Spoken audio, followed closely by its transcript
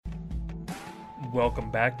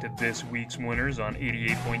Welcome back to this week's winners on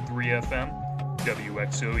 88.3 FM,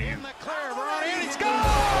 WXOU. In the clear, Veroni, he scores!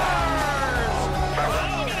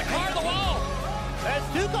 Oh, gonna clear the wall. That's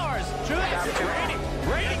two cars.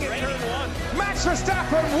 Rating in turn one. Max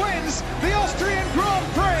Verstappen wins the Austrian Grand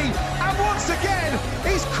Prix, and once again,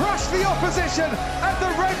 he's crushed the opposition at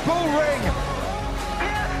the Red Bull Ring.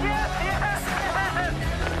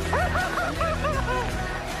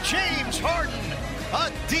 James Harden,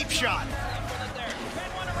 a deep shot.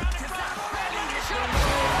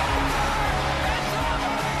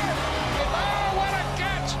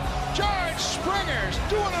 Springer's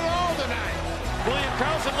doing it all tonight. William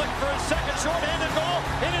Carlson looking for his second short-handed goal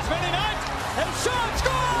in as many nights, and shot,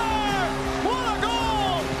 score! What a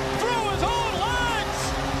goal! Through his own legs!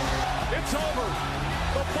 It's over.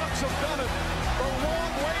 The Bucks have done it. The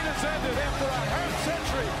long wait has ended after a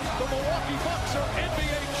half-century. The Milwaukee Bucks are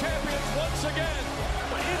NBA champions once again.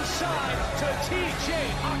 Inside to T.J.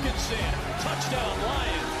 Hawkinson. Touchdown,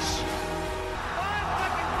 Lions. 5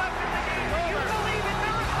 seconds left in the game. Do you believe in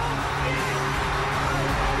miracles?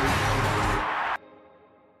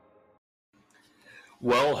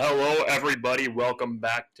 Well, hello everybody. Welcome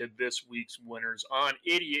back to this week's winners on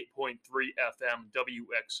 88.3 FM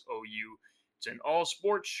WXOU. It's an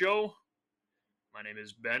all-sports show. My name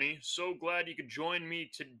is Benny. So glad you could join me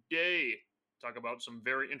today. Talk about some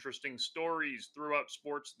very interesting stories throughout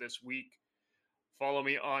sports this week. Follow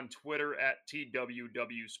me on Twitter at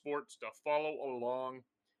TWW Sports to follow along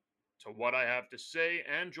to what I have to say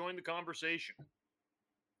and join the conversation.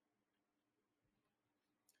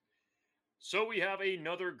 So we have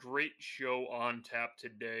another great show on tap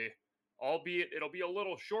today, albeit it'll be a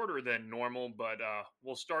little shorter than normal, but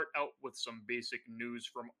we'll start out with some basic news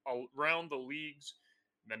from around the leagues.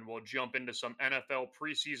 Then we'll jump into some NFL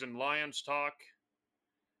preseason Lions talk.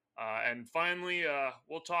 And finally,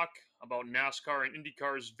 we'll talk about NASCAR and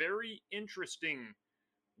IndyCar's very interesting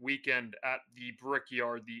weekend at the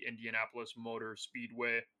Brickyard, the Indianapolis Motor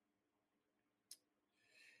Speedway.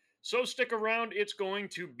 So stick around, it's going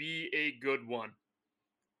to be a good one.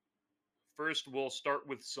 First, we'll start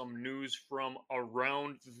with some news from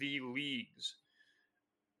around the leagues.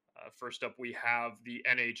 First up, we have the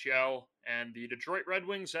NHL, and the Detroit Red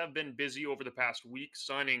Wings have been busy over the past week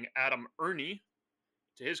signing Adam Ernie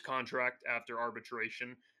to his contract after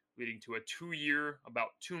arbitration, leading to a 2-year, about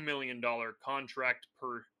 $2 million contract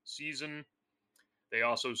per season. They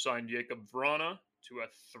also signed Jacob Vrana to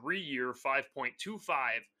a 3-year, $5.25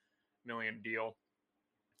 million deal.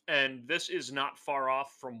 And this is not far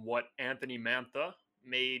off from what Anthony Mantha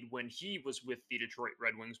made when he was with the Detroit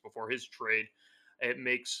Red Wings before his trade. It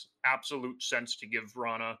makes absolute sense to give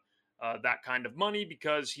Vrana that kind of money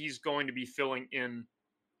because he's going to be filling in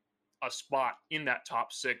a spot in that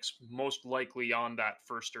top six, most likely on that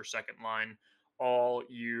first or second line all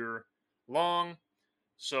year long.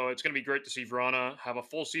 So it's going to be great to see Vrana have a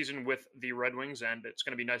full season with the Red Wings, and it's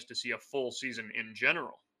going to be nice to see a full season in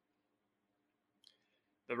general.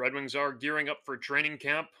 The Red Wings are gearing up for training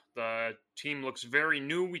camp. The team looks very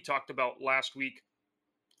new. We talked about last week.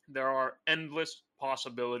 There are endless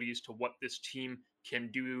possibilities to what this team can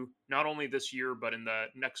do, not only this year, but in the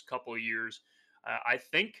next couple of years. I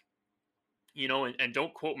think, and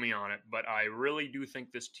don't quote me on it, but I really do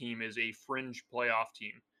think this team is a fringe playoff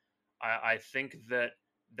team. I think that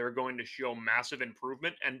they're going to show massive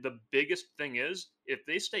improvement. And the biggest thing is, if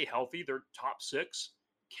they stay healthy, their top six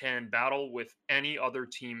can battle with any other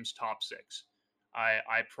team's top six.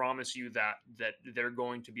 I promise you that they're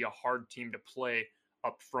going to be a hard team to play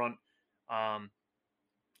up front.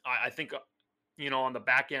 I think, on the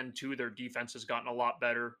back end too, their defense has gotten a lot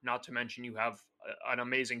better. Not to mention you have an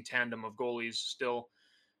amazing tandem of goalies still.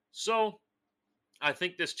 So I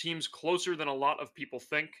think this team's closer than a lot of people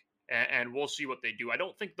think, and we'll see what they do. I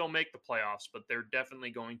don't think they'll make the playoffs, but they're definitely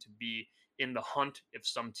going to be in the hunt if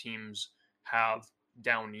some teams have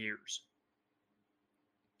down years.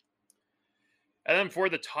 And then for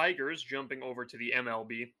the Tigers, jumping over to the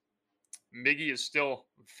MLB, Miggy is still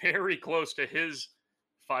very close to his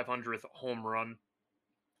 500th home run,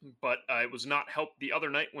 but it was not helped the other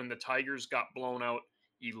night when the Tigers got blown out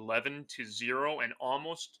 11-0 and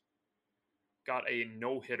almost got a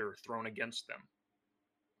no-hitter thrown against them.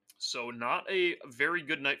 So not a very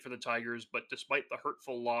good night for the Tigers, but despite the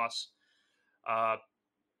hurtful loss,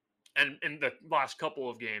 and in the last couple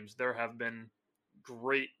of games, there have been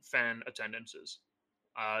great fan attendances.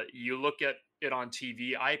 You look at it on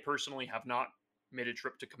TV. I personally have not made a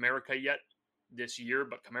trip to Comerica yet this year,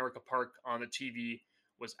 but Comerica Park on the TV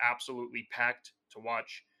was absolutely packed to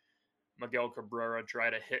watch Miguel Cabrera try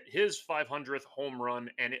to hit his 500th home run,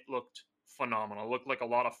 and it looked phenomenal. It looked like a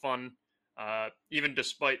lot of fun. Even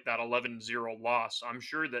despite that 11-0 loss, I'm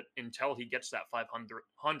sure that until he gets that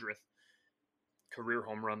 500th career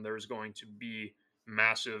home run, there's going to be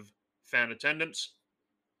massive fan attendance.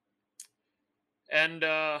 And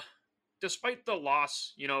despite the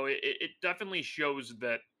loss, it definitely shows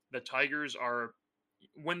that the Tigers are,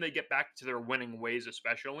 when they get back to their winning ways,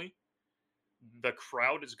 especially, the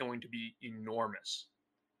crowd is going to be enormous,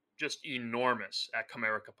 just enormous at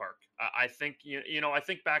Comerica Park. I think I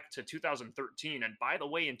think back to 2013, and by the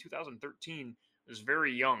way, in 2013 I was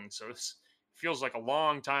very young, so this feels like a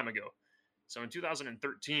long time ago. So in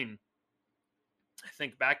 2013, I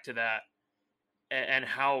think back to that and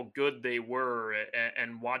how good they were,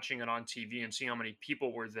 and watching it on TV and seeing how many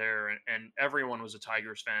people were there, and everyone was a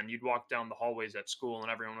Tigers fan. You'd walk down the hallways at school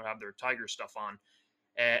and everyone would have their Tiger stuff on.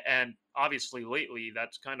 And obviously lately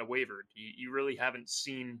that's kind of wavered. You really haven't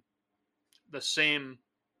seen the same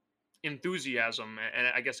enthusiasm, and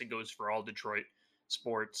I guess it goes for all Detroit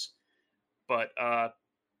sports. But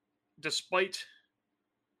despite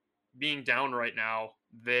being down right now,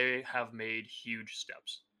 they have made huge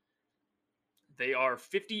steps. They are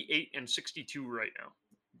 58-62 right now,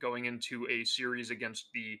 going into a series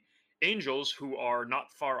against the Angels, who are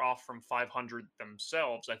not far off from 500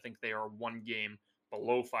 themselves. I think they are one game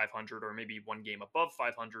below 500, or maybe one game above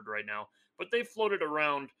 500 right now. But they've floated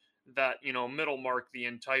around that middle mark the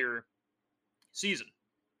entire season.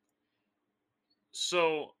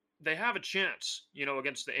 So they have a chance,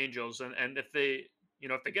 against the Angels, and if they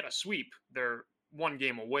get a sweep, they're one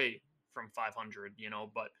game away from 500.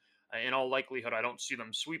 But in all likelihood, I don't see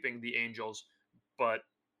them sweeping the Angels, but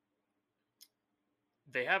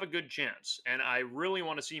they have a good chance. And I really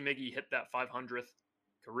want to see Miggy hit that 500th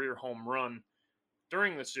career home run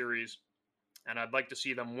during the series, and I'd like to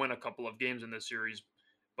see them win a couple of games in this series.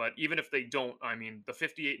 But even if they don't, I mean, the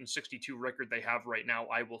 58-62 record they have right now,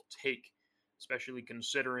 I will take, especially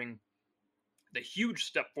considering the huge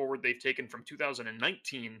step forward they've taken from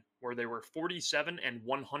 2019, where they were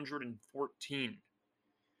 47-114.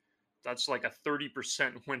 That's like a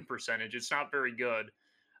 30% win percentage. It's not very good.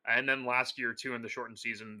 And then last year, too, in the shortened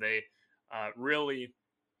season, they really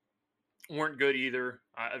weren't good either,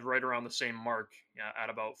 right around the same mark, at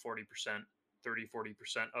about 40%,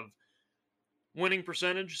 40% of winning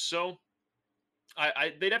percentage. So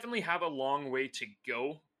they definitely have a long way to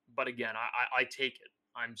go. But again, I take it.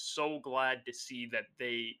 I'm so glad to see that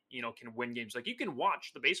they, can win games. Like, you can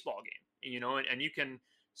watch the baseball game, and you can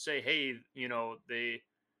say, hey,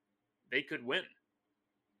 they could win.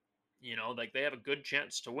 Like, they have a good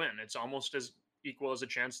chance to win. It's almost as equal as a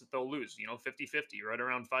chance that they'll lose, 50-50, right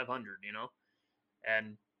around 500,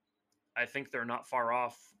 And I think they're not far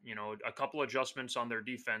off, a couple adjustments on their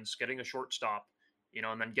defense, getting a shortstop,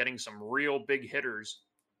 and then getting some real big hitters,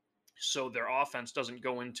 so their offense doesn't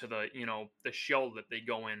go into the, the shell that they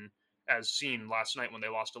go in, as seen last night when they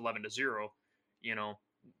lost 11-0.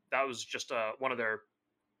 That was just one of their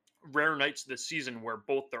rare nights this season where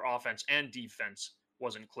both their offense and defense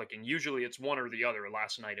wasn't clicking. Usually it's one or the other.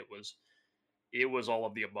 Last night it was all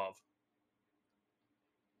of the above.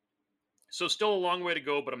 So still a long way to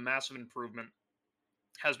go, but a massive improvement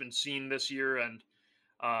has been seen this year. And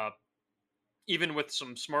even with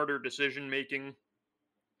some smarter decision making,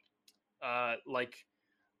 like,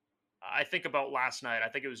 I think about last night, I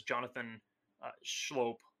think it was Jonathan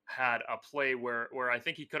Schlope had a play where I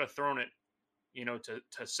think he could have thrown it, to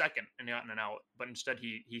second and gotten an out, but instead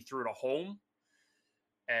he threw it a home,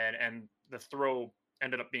 and the throw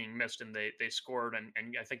ended up being missed, and they scored, and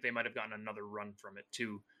I think they might have gotten another run from it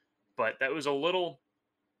too. But that was the little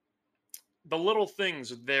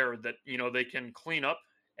things there that, they can clean up,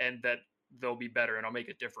 and that they'll be better, and I'll make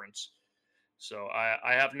a difference. So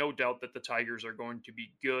I have no doubt that the Tigers are going to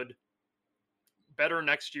be good, better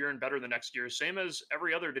next year and better the next year, same as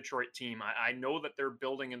every other Detroit team. I know that they're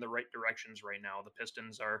building in the right directions right now. The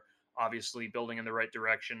Pistons are obviously building in the right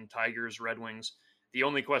direction. Tigers, Red Wings. The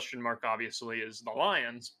only question mark, obviously, is the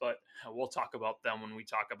Lions, but we'll talk about them when we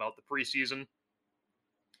talk about the preseason.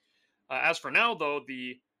 As for now, though,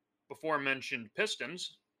 the before-mentioned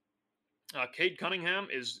Pistons, Cade Cunningham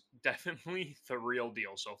is definitely the real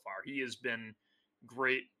deal so far. He has been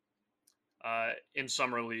great in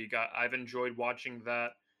Summer League. I've enjoyed watching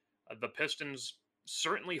that. The Pistons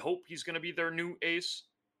certainly hope he's going to be their new ace,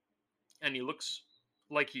 and he looks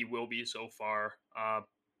like he will be so far.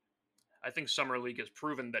 I think Summer League has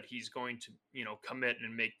proven that he's going to, commit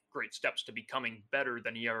and make great steps to becoming better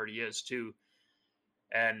than he already is, too.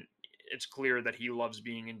 And it's clear that he loves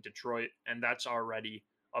being in Detroit, and that's already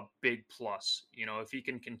a big plus. If he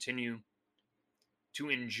can continue to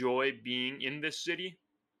enjoy being in this city,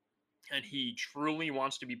 and he truly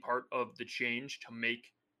wants to be part of the change to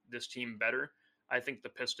make this team better, I think the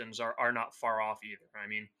Pistons are not far off either. I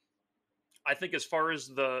mean, I think as far as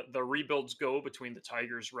the rebuilds go between the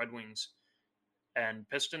Tigers, Red Wings, and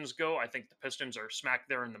Pistons go, I think the Pistons are smack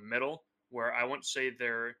there in the middle, where I wouldn't say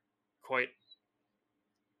they're quite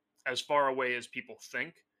as far away as people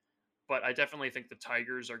think, but I definitely think the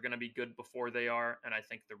Tigers are going to be good before they are, and I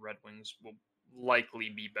think the Red Wings will likely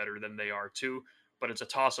be better than they are too, but it's a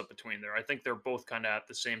toss-up between there. I think they're both kind of at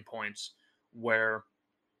the same points where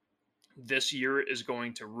this year is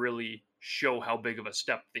going to really show how big of a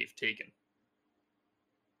step they've taken.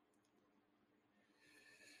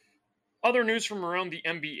 Other news from around the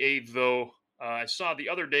NBA, though, I saw the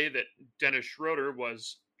other day that Dennis Schroeder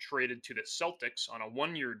was traded to the Celtics on a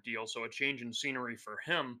one-year deal, so a change in scenery for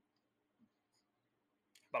him.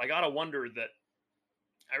 But I gotta wonder that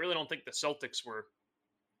I really don't think the Celtics were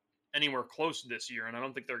anywhere close this year, and I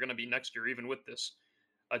don't think they're going to be next year, even with this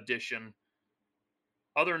addition.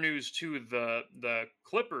 Other news too, the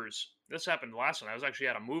Clippers. This happened last night. I was actually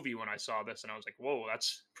at a movie when I saw this, and I was like, "Whoa,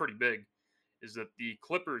 that's pretty big." Is that the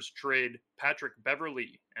Clippers trade Patrick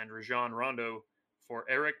Beverley and Rajon Rondo for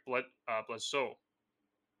Eric Bledsoe,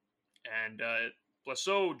 and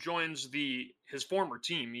Bledsoe joins his former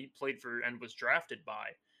team. He played for and was drafted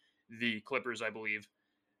by the Clippers, I believe.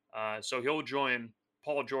 So he'll join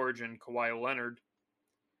Paul George and Kawhi Leonard,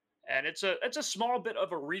 and it's a small bit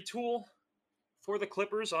of a retool for the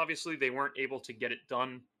Clippers. Obviously, they weren't able to get it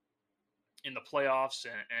done in the playoffs,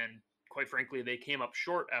 and quite frankly, they came up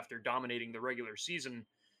short after dominating the regular season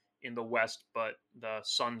in the West. But the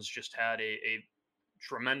Suns just had a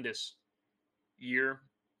tremendous year,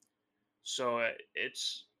 so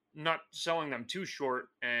it's not selling them too short.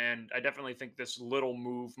 And I definitely think this little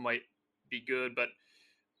move might be good, but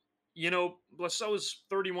Bledsoe's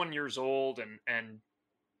 31 years old, and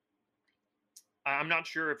I'm not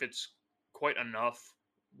sure if it's quite enough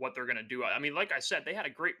what they're going to do. I mean, like I said, they had a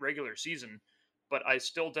great regular season, but I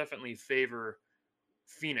still definitely favor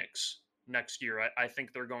Phoenix next year. I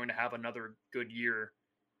think they're going to have another good year.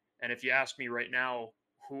 And if you ask me right now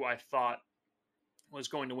who I thought was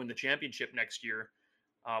going to win the championship next year,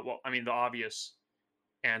 well, I mean, the obvious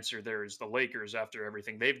answer there is the Lakers after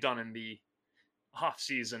everything they've done in the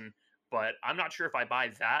offseason. But I'm not sure if I buy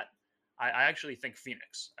that. I actually think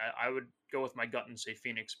Phoenix. I would go with my gut and say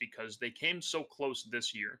Phoenix because they came so close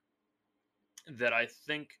this year that I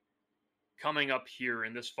think coming up here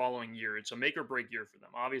in this following year, it's a make or break year for them.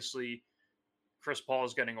 Obviously, Chris Paul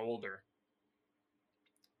is getting older,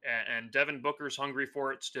 and Devin Booker's hungry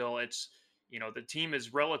for it still. It's, the team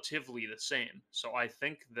is relatively the same. So I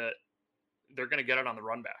think that they're going to get it on the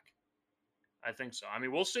run back. I think so. I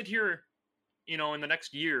mean, we'll sit here, in the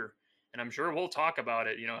next year, and I'm sure we'll talk about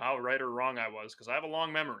it, how right or wrong I was, because I have a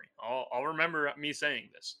long memory. I'll remember me saying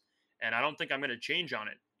this, and I don't think I'm going to change on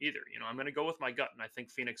it either. I'm going to go with my gut, and I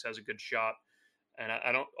think Phoenix has a good shot. And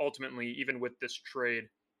I don't ultimately, even with this trade,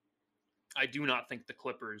 I do not think the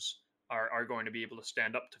Clippers are going to be able to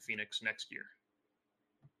stand up to Phoenix next year.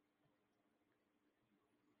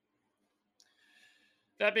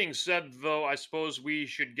 That being said, though, I suppose we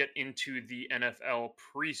should get into the NFL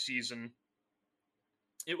preseason.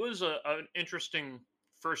 It was an interesting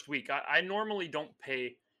first week. I normally don't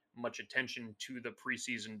pay much attention to the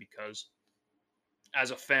preseason because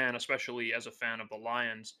as a fan, especially as a fan of the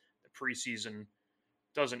Lions, the preseason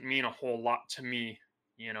doesn't mean a whole lot to me.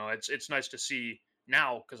 It's nice to see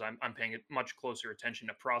now because I'm paying much closer attention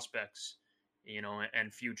to prospects,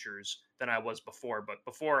 and futures than I was before. But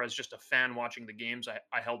before, as just a fan watching the games,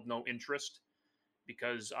 I held no interest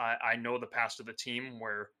because I know the past of the team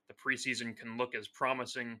where the preseason can look as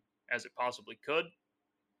promising as it possibly could,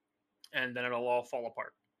 and then it'll all fall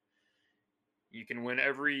apart. You can win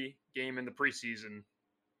every game in the preseason,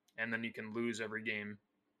 and then you can lose every game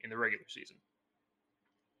in the regular season.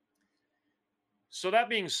 So that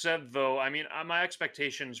being said, though, I mean, my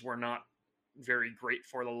expectations were not very great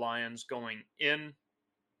for the Lions going in,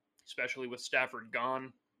 especially with Stafford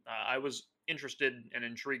gone. I was interested and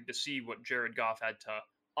intrigued to see what Jared Goff had to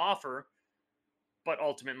offer, but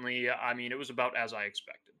ultimately, I mean, it was about as I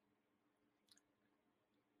expected.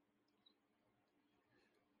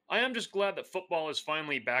 I am just glad that football is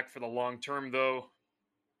finally back for the long term, though.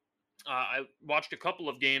 I watched a couple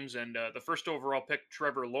of games, and the first overall pick,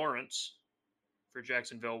 Trevor Lawrence, for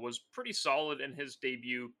Jacksonville, was pretty solid in his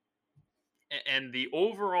debut. And the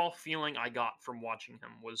overall feeling I got from watching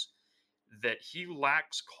him was that he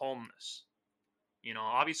lacks calmness.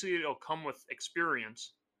 Obviously it'll come with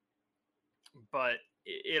experience, but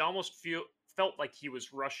it almost felt like he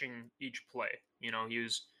was rushing each play. He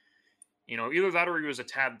was Either that or he was a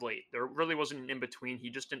tad late. There really wasn't an in between. He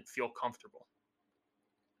just didn't feel comfortable.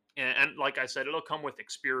 And like I said, it'll come with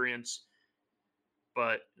experience.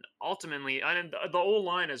 But ultimately, and the O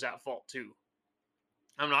line is at fault too.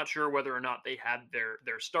 I'm not sure whether or not they had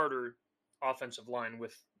their starter offensive line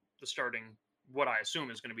with the starting, what I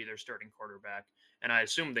assume is going to be their starting quarterback, and I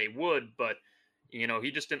assume they would, but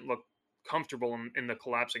he just didn't look comfortable in the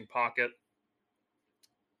collapsing pocket.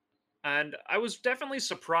 And I was definitely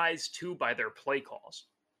surprised too by their play calls.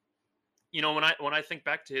 When I think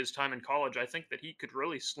back to his time in college, I think that he could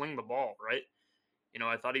really sling the ball, right?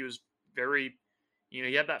 I thought he was very,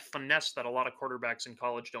 he had that finesse that a lot of quarterbacks in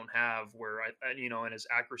college don't have, where and his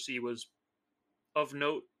accuracy was of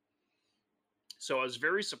note. So I was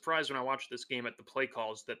very surprised when I watched this game at the play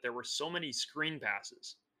calls that there were so many screen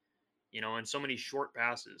passes, and so many short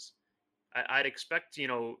passes. I'd expect,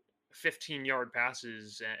 15-yard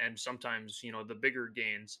passes and sometimes, the bigger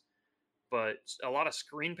gains, but a lot of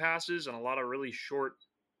screen passes and a lot of really short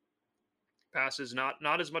passes,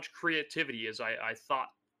 not as much creativity as I thought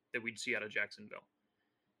that we'd see out of Jacksonville.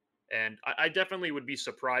 And I definitely would be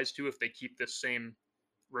surprised too if they keep this same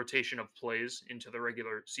rotation of plays into the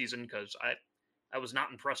regular season, because I was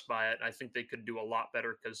not impressed by it. I think they could do a lot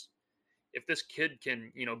better, because if this kid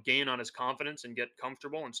can, gain on his confidence and get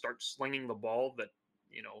comfortable and start slinging the ball that,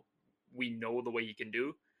 we know the way he can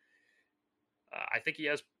do, I think he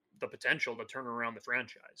has the potential to turn around the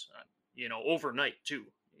franchise, overnight too.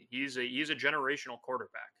 He's a generational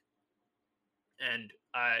quarterback. And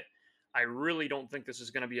I really don't think this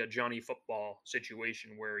is going to be a Johnny Football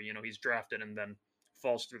situation where, he's drafted and then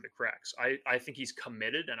falls through the cracks. I think he's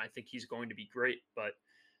committed, and I think he's going to be great. But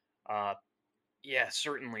yeah,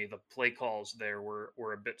 certainly the play calls there were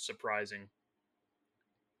a bit surprising.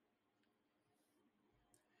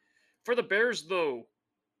 For the Bears, though,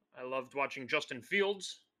 I loved watching Justin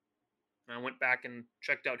Fields. I went back and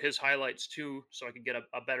checked out his highlights too, so I could get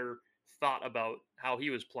a better thought about how he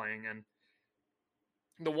was playing. And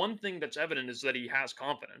the one thing that's evident is that he has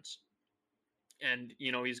confidence, and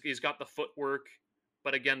he's got the footwork,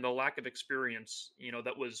 but again, the lack of experience,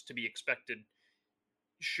 that was to be expected,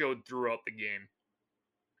 showed throughout the game.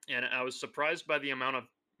 And I was surprised by the amount of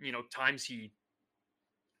times he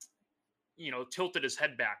tilted his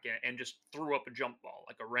head back and just threw up a jump ball,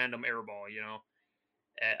 like a random air ball.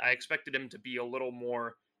 I expected him to be a little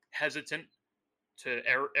more hesitant to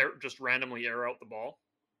just randomly air out the ball,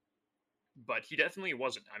 but he definitely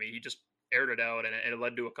wasn't. I mean, he just aired it out, and it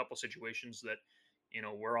led to a couple situations that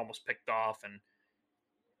were almost picked off. And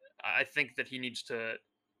I think that he needs to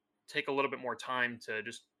take a little bit more time to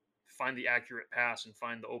just find the accurate pass and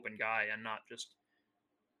find the open guy, and not just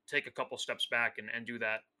take a couple steps back and do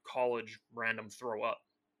that college random throw up,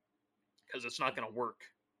 because it's not going to work,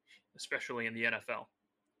 especially in the NFL.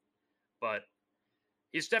 But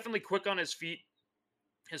he's definitely quick on his feet.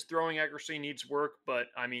 His throwing accuracy needs work, but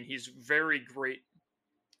I mean, he's very great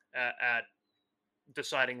at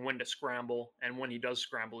deciding when to scramble, and when he does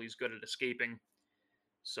scramble, he's good at escaping.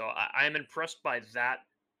 So I am impressed by that,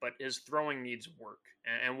 but his throwing needs work,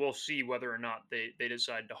 and we'll see whether or not they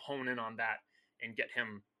decide to hone in on that and get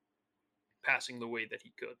him passing the way that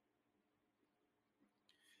he could.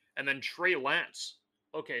 And then Trey Lance.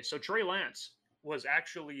 Okay, so Trey Lance was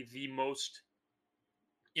actually the most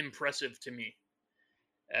impressive to me.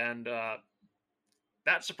 And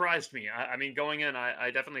that surprised me. I mean, going in, I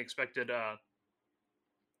definitely expected Trevor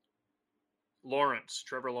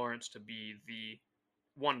Lawrence, to be the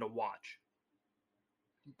one to watch.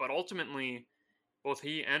 But ultimately, both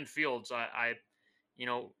he and Fields,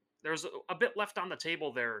 there's a bit left on the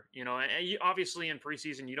table there, and obviously in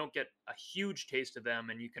preseason, you don't get a huge taste of them,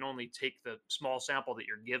 and you can only take the small sample that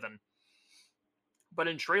you're given. But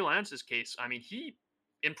in Trey Lance's case, I mean, he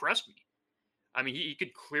impressed me. I mean, he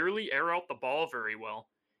could clearly air out the ball very well.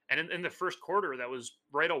 And in the first quarter, that was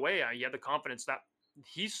right away, he had the confidence that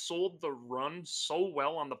he sold the run so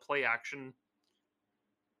well on the play action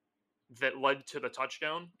that led to the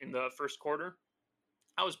touchdown in the first quarter.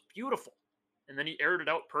 That was beautiful. And then he aired it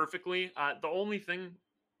out perfectly. The only thing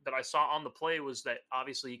that I saw on the play was that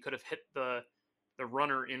obviously he could have hit the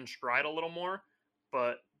runner in stride a little more,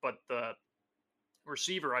 but the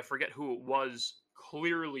receiver, I forget who it was,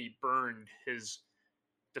 clearly burned his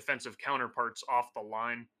defensive counterparts off the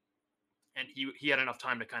line, and he had enough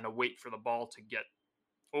time to kind of wait for the ball to get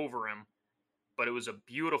over him. But it was a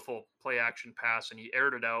beautiful play action pass, and he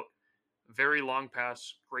aired it out. Very long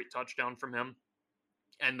pass, great touchdown from him.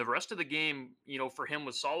 And the rest of the game, for him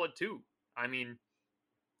was solid too. I mean,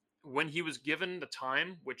 when he was given the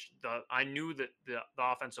time, which I knew that the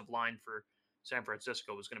offensive line for San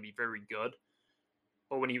Francisco was going to be very good.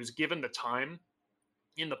 but when he was given the time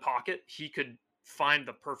in the pocket, he could find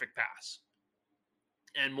the perfect pass.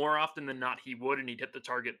 And more often than not, he would, and he'd hit the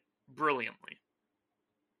target brilliantly.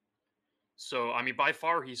 So, I mean, by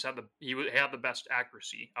far, he had the best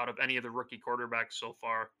accuracy out of any of the rookie quarterbacks so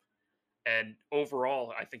far. And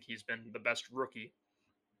overall, I think he's been the best rookie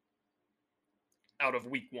out of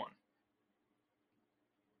week 1.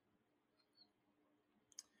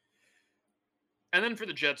 And then for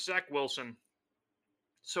the Jets, Zach Wilson.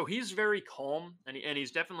 So he's very calm, and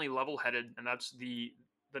he's definitely level-headed, and that's the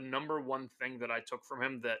number one thing that I took from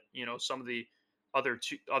him that, some of the other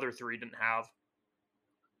 3 didn't have.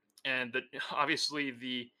 And that obviously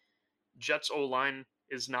the Jets O-line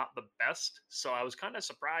is not the best, so I was kind of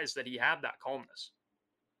surprised that he had that calmness.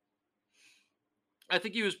 I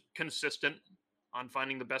think he was consistent on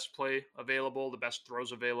finding the best play available, the best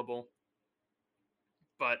throws available,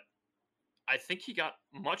 but I think he got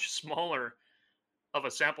much smaller of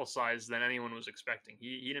a sample size than anyone was expecting.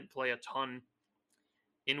 He didn't play a ton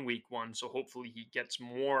in week 1, so hopefully he gets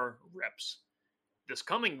more reps this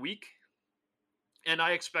coming week, and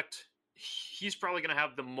I expect he's probably going to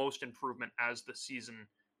have the most improvement as the season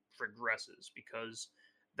progresses, because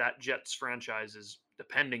that Jets franchise is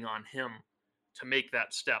depending on him to make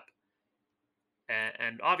that step.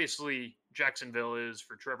 And obviously Jacksonville is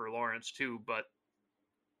for Trevor Lawrence too, but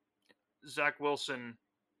Zach Wilson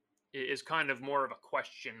is kind of more of a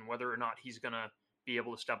question whether or not he's going to be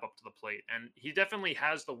able to step up to the plate. And he definitely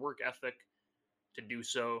has the work ethic to do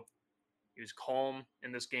so. He was calm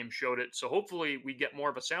in this game, showed it. So hopefully we get more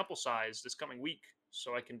of a sample size this coming week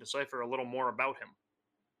so I can decipher a little more about him.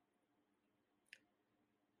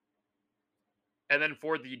 And then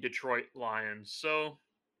for the Detroit Lions. So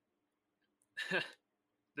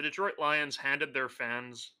the Detroit Lions handed their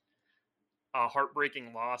fans a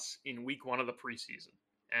heartbreaking loss in week 1 of the preseason.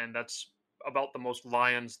 And that's about the most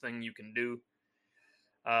Lions thing you can do.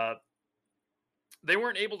 They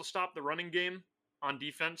weren't able to stop the running game on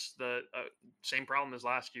defense. The same problem as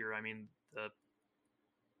last year. I mean, the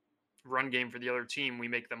run game for the other team, we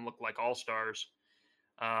make them look like all-stars.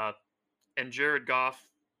 And Jared Goff,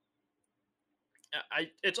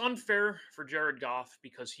 it's unfair for Jared Goff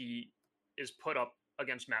because he is put up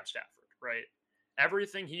against Matt Stafford, right?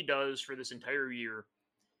 Everything he does for this entire year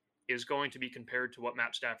is going to be compared to what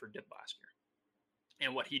Matt Stafford did last year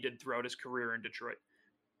and what he did throughout his career in Detroit.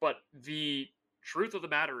 But the truth of the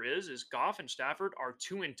matter is Goff and Stafford are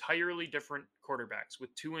 2 entirely different quarterbacks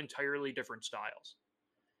with 2 entirely different styles.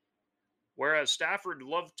 Whereas Stafford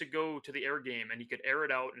loved to go to the air game, and he could air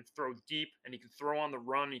it out and throw deep, and he can throw on the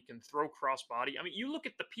run, he can throw cross-body. I mean, you look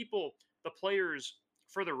at the players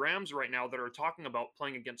for the Rams right now that are talking about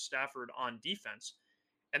playing against Stafford on defense,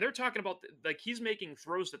 and they're talking about, like, he's making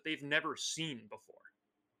throws that they've never seen before,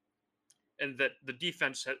 and that the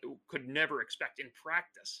defense could never expect in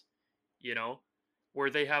practice, where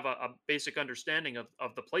they have a basic understanding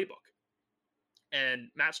of the playbook. And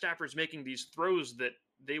Matt Stafford's making these throws that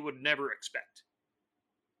they would never expect.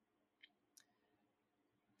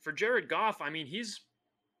 For Jared Goff, I mean, he's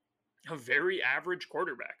a very average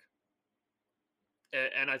quarterback.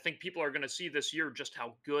 And I think people are going to see this year just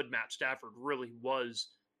how good Matt Stafford really was,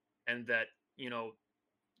 and that,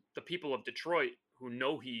 the people of Detroit who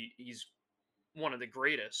know he's one of the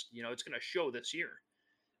greatest, it's going to show this year.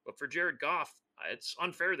 But for Jared Goff, it's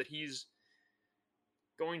unfair that he's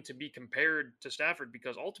going to be compared to Stafford,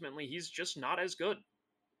 because ultimately he's just not as good.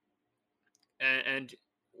 And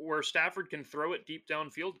where Stafford can throw it deep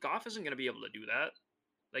downfield, Goff isn't going to be able to do that.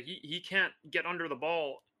 Like, he can't get under the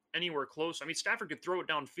ball anywhere close. I mean, Stafford could throw it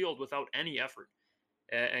downfield without any effort.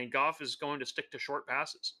 And Goff is going to stick to short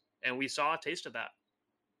passes. And we saw a taste of that,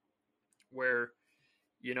 where,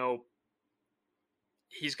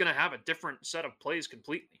 he's going to have a different set of plays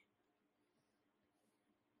completely.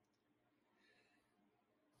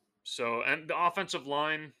 So, and the offensive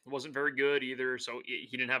line wasn't very good either, so he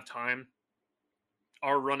didn't have time.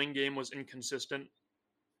 Our running game was inconsistent.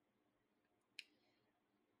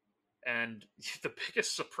 And the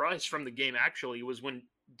biggest surprise from the game, actually, was when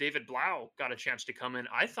David Blau got a chance to come in.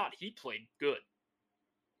 I thought he played good.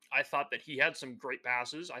 I thought that he had some great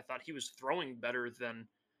passes. I thought he was throwing better than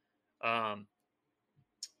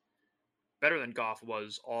Goff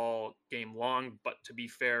was all game long. But to be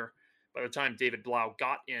fair, by the time David Blau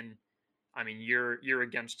got in, I mean, you're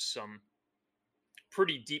against some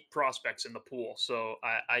pretty deep prospects in the pool. So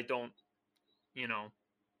I don't,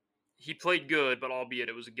 he played good, but albeit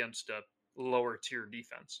it was against a lower tier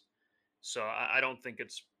defense. So I don't think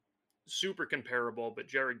it's super comparable, but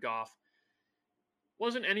Jared Goff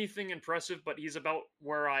Wasn't anything impressive, but he's about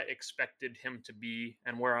where I expected him to be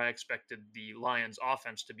and where I expected the Lions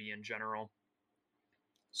offense to be in general.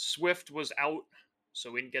 Swift was out, so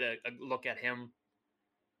we didn't get a look at him.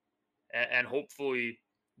 And hopefully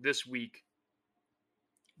this week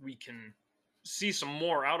we can see some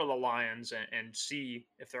more out of the Lions and see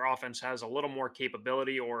if their offense has a little more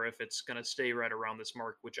capability or if it's going to stay right around this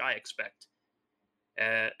mark, which I expect.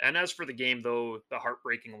 And as for the game, though, the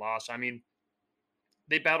heartbreaking loss, I mean,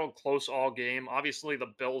 they battled close all game. Obviously,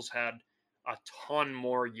 the Bills had a ton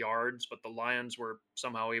more yards, but the Lions were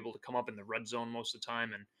somehow able to come up in the red zone most of the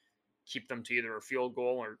time and keep them to either a field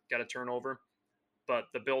goal or get a turnover. But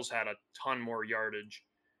the Bills had a ton more yardage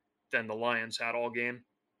than the Lions had all game.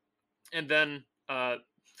 And then the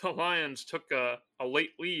Lions took a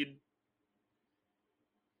late lead,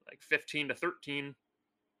 like 15-13,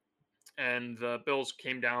 and the Bills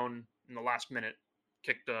came down in the last minute,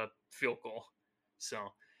 kicked a field goal. So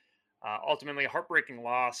ultimately a heartbreaking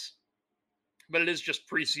loss, but it is just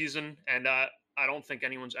preseason, and I don't think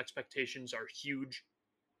anyone's expectations are huge.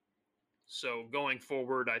 So going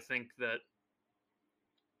forward, I think that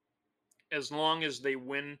as long as they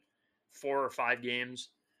win 4 or 5 games,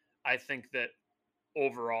 I think that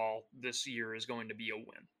overall this year is going to be a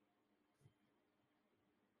win.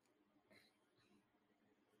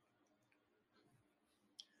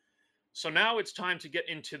 So now it's time to get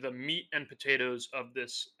into the meat and potatoes of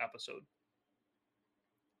this episode.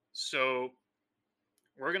 So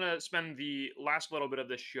we're going to spend the last little bit of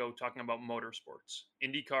this show talking about motorsports,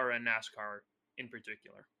 IndyCar and NASCAR in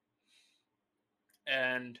particular.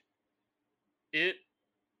 And it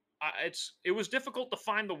was difficult to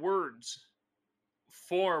find the words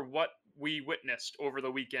for what we witnessed over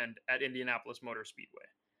the weekend at Indianapolis Motor Speedway.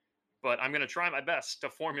 But I'm going to try my best to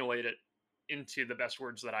formulate it into the best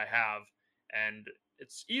words that I have. And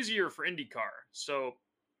it's easier for IndyCar. So,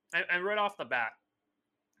 and right off the bat,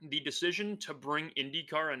 the decision to bring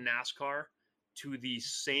IndyCar and NASCAR to the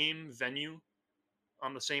same venue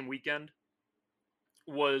on the same weekend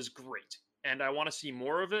was great. And I want to see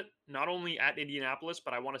more of it, not only at Indianapolis,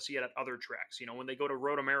 but I want to see it at other tracks. You know, when they go to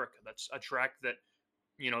Road America, that's a track that,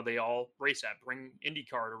 you know, they all race at. Bring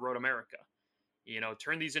IndyCar to Road America. You know,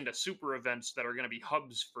 turn these into super events that are going to be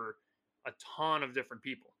hubs for a ton of different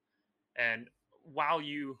people. And while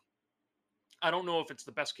I don't know if it's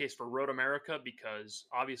the best case for Road America, because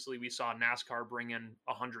obviously we saw NASCAR bring in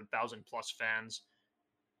 100,000 plus fans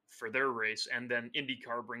for their race, and then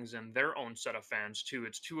IndyCar brings in their own set of fans too.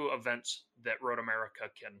 It's 2 events that Road America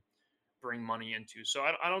can bring money into. So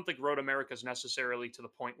I don't think Road America is necessarily to the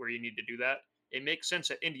point where you need to do that. It makes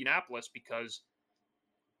sense at Indianapolis because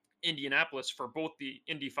Indianapolis, for both the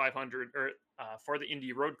Indy 500 or for the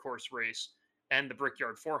Indy Road Course race and the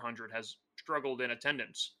Brickyard 400, has struggled in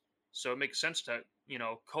attendance. So it makes sense to, you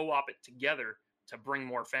know, co-op it together to bring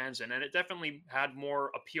more fans in. And it definitely had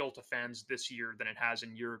more appeal to fans this year than it has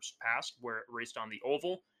in years past, where it raced on the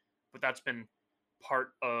oval. But that's been part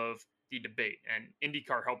of the debate, and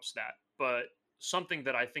IndyCar helps that. But something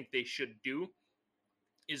that I think they should do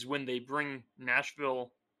is when they bring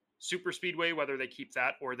Nashville Super Speedway, whether they keep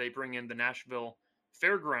that or they bring in the Nashville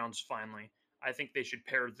Fairgrounds finally, I think they should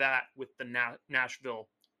pair that with the Nashville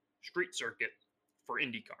Street Circuit for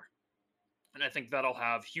IndyCar. And I think that'll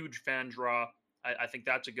have huge fan draw. I think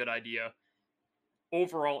that's a good idea.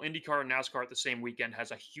 Overall, IndyCar and NASCAR at the same weekend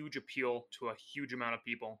has a huge appeal to a huge amount of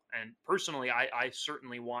people. And personally, I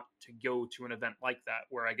certainly want to go to an event like that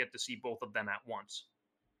where I get to see both of them at once.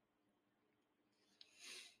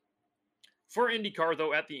 For IndyCar,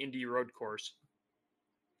 though, at the Indy Road Course,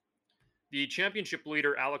 the championship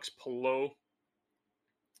leader, Alex Palou,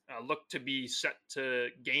 looked to be set to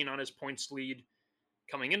gain on his points lead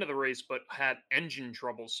coming into the race, but had engine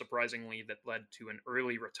troubles, surprisingly, that led to an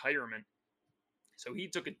early retirement. So he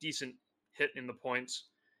took a decent hit in the points.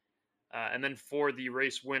 And then for the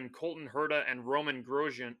race win, Colton Herta and Roman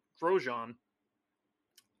Grosjean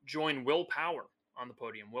join Will Power on the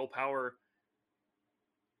podium. Will Power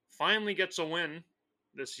finally gets a win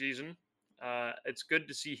this season. It's good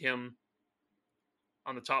to see him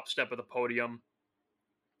on the top step of the podium.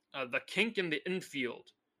 The kink in the infield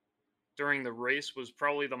during the race was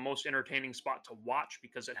probably the most entertaining spot to watch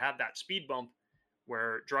because it had that speed bump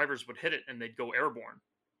where drivers would hit it and they'd go airborne.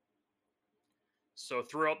 So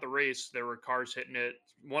throughout the race, there were cars hitting it.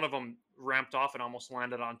 One of them ramped off and almost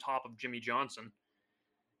landed on top of Jimmy Johnson.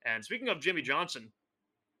 And speaking of Jimmy Johnson,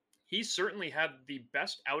 he certainly had the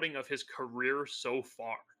best outing of his career so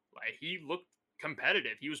far. Like, he looked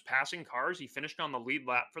competitive. He was passing cars. He finished on the lead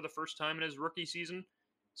lap for the first time in his rookie season.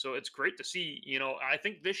 So it's great to see. You know, I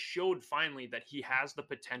think this showed finally that he has the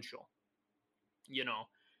potential You know,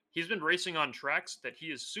 he's been racing on tracks that he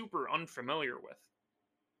is super unfamiliar with.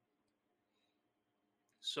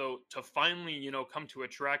 So to finally, come to a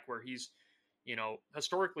track where he's,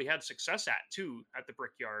 historically had success at too, at the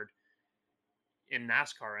Brickyard in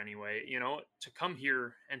NASCAR anyway, to come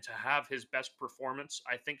here and to have his best performance,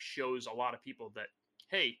 I think shows a lot of people that,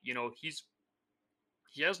 hey,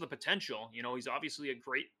 he has the potential. He's obviously a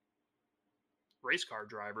great race car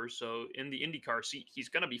driver. So in the IndyCar seat, he's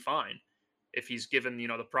going to be fine if he's given,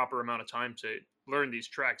 the proper amount of time to learn these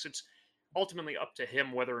tracks. It's ultimately up to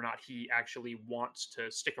him whether or not he actually wants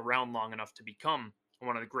to stick around long enough to become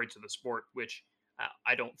one of the greats of the sport, which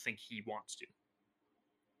I don't think he wants to.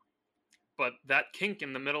 But that kink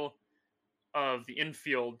in the middle of the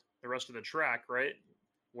infield, the rest of the track, right,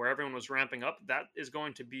 where everyone was ramping up, that is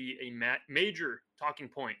going to be a major talking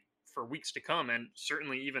point for weeks to come, and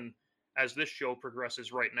certainly even as this show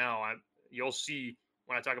progresses right now, you'll see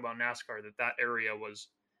when I talk about NASCAR that area was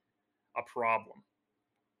a problem.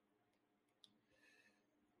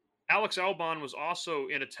 Alex Albon was also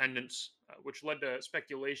in attendance, which led to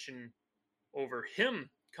speculation over him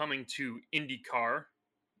coming to IndyCar,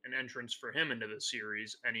 an entrance for him into the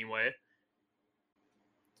series anyway.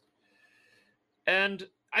 And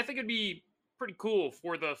I think it'd be pretty cool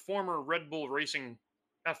for the former Red Bull Racing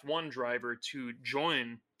F1 driver to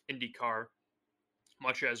join IndyCar,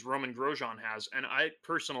 much as Roman Grosjean has. And I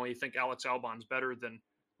personally think Alex Albon's better than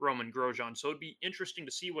Roman Grosjean. So it'd be interesting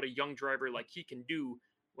to see what a young driver like he can do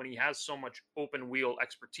when he has so much open wheel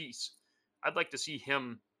expertise. I'd like to see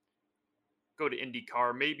him go to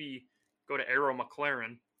IndyCar, maybe go to Arrow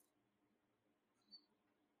McLaren.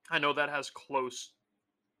 I know that has close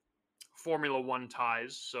Formula One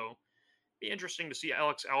ties, so it'd be interesting to see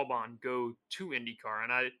Alex Albon go to IndyCar.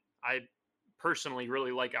 And I personally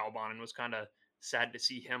really like Albon and was kind of sad to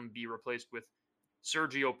see him be replaced with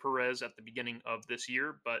Sergio Perez at the beginning of this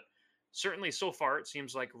year, but certainly so far it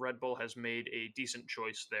seems like Red Bull has made a decent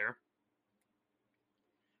choice there.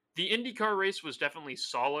 The IndyCar race was definitely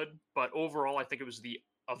solid, but overall I think it was the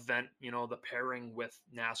event, the pairing with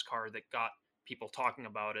NASCAR that got people talking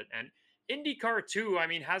about it. And IndyCar too, I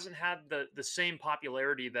mean, hasn't had the same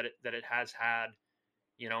popularity that it has had,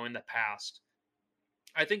 in the past.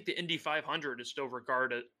 I think the Indy 500 is still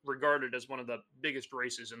regarded as one of the biggest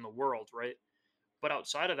races in the world, right? But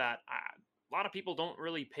outside of that, a lot of people don't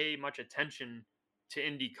really pay much attention to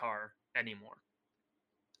IndyCar anymore.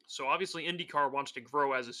 So obviously IndyCar wants to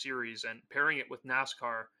grow as a series, and pairing it with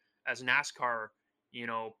NASCAR as NASCAR,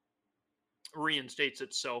 reinstates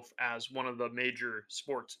itself as one of the major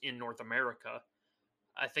sports in North America,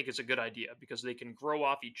 I think is a good idea because they can grow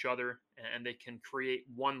off each other and they can create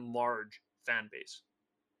one large fan base.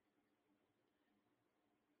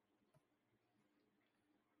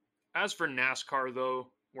 As for NASCAR,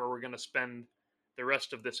 though, where we're going to spend the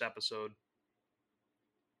rest of this episode,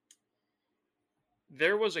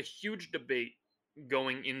 there was a huge debate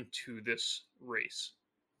going into this race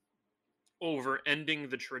over ending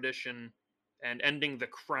the tradition and ending the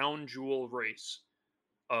crown jewel race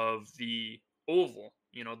of the oval,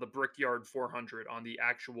 the Brickyard 400 on the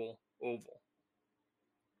actual oval.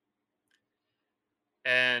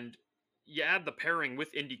 And you add the pairing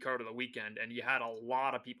with IndyCar to the weekend, and you had a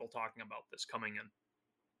lot of people talking about this coming in.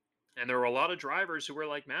 And there were a lot of drivers who were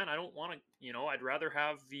like, man, I don't want to, I'd rather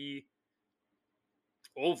have the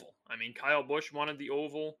oval. I mean, Kyle Busch wanted the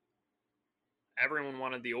oval. Everyone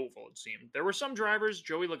wanted the oval, it seemed. There were some drivers,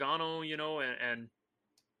 Joey Logano, and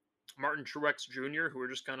Martin Truex Jr., who were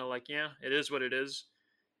just kind of like, yeah, it is what it is.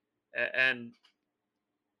 And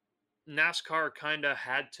NASCAR kind of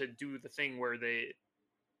had to do the thing where they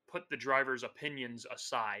put the drivers' opinions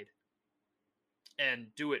aside and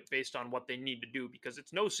do it based on what they need to do, because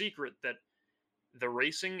it's no secret that the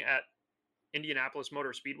racing at Indianapolis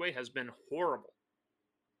Motor Speedway has been horrible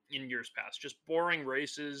in years past. Just boring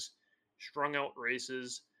races, strung out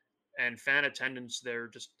races, and fan attendance there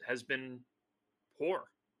just has been poor.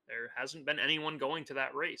 There hasn't been anyone going to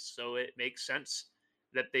that race, so it makes sense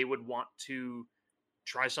that they would want to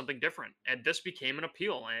try something different. And this became an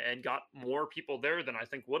appeal and got more people there than I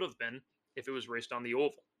think would have been if it was raced on the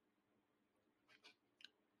oval.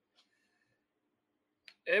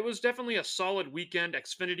 It was definitely a solid weekend.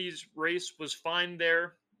 Xfinity's race was fine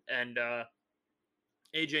there, and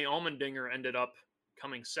AJ Allmendinger ended up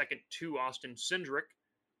coming second to Austin Cindric.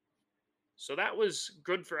 So that was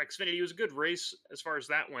good for Xfinity. It was a good race as far as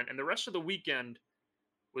that went. And the rest of the weekend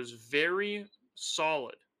was very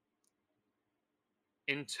solid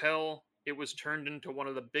until it was turned into one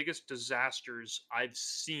of the biggest disasters I've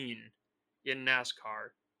seen in NASCAR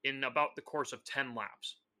in about the course of 10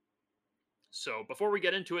 laps. So before we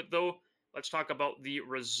get into it, though, let's talk about the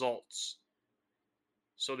results.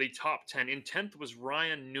 So the top 10. In 10th was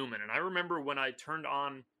Ryan Newman. And I remember when I turned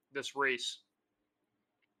on this race,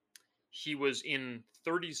 he was in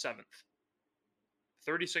 37th.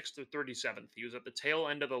 36th or 37th. He was at the tail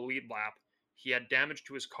end of the lead lap. He had damage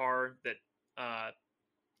to his car that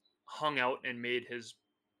hung out and made his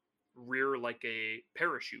rear like a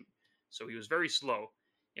parachute. So he was very slow.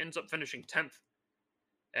 He ends up finishing 10th.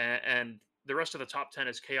 And the rest of the top 10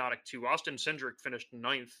 is chaotic too. Austin Cindric finished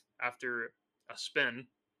 9th after a spin.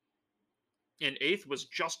 In 8th was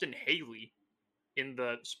Justin Haley in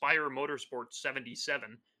the Spire Motorsports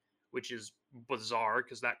 77, which is bizarre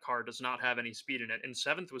because that car does not have any speed in it. In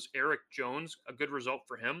 7th was Eric Jones, a good result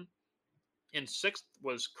for him. In 6th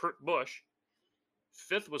was Kurt Busch.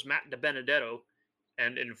 5th was Matt DiBenedetto.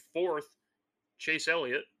 And in 4th, Chase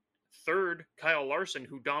Elliott. 3rd, Kyle Larson,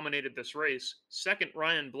 who dominated this race. 2nd,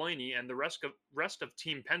 Ryan Blaney. And the rest of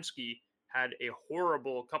Team Penske had a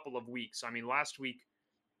horrible couple of weeks. I mean, last week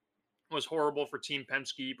was horrible for Team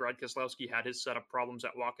Penske. Brad Keselowski had his setup problems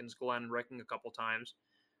at Watkins Glen, wrecking a couple times.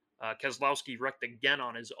 Keselowski wrecked again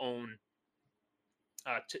on his own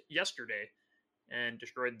yesterday and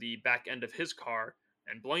destroyed the back end of his car.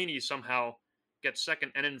 And Blaney somehow gets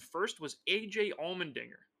second. And in first was AJ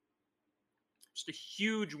Allmendinger. Just a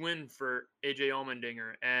huge win for AJ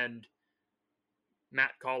Allmendinger and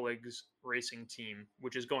Matt Collig's racing team,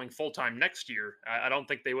 which is going full-time next year. I don't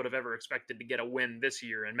think they would have ever expected to get a win this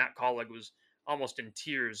year. And Matt Collig was almost in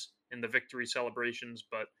tears in the victory celebrations,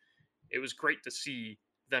 but it was great to see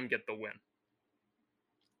them get the win.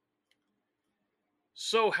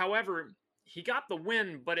 So, however, he got the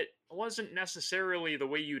win, but it wasn't necessarily the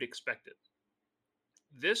way you'd expect it.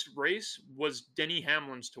 This race was Denny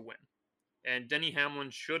Hamlin's to win, and Denny Hamlin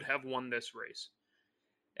should have won this race.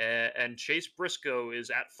 And Chase Briscoe is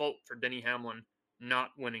at fault for Denny Hamlin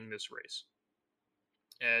not winning this race.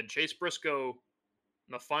 And Chase Briscoe,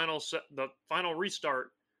 the final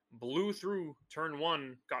restart, blew through turn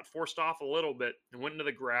 1, got forced off a little bit, and went into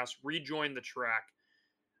the grass, rejoined the track,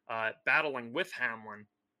 battling with Hamlin,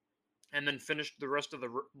 and then finished the rest of the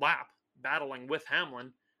lap battling with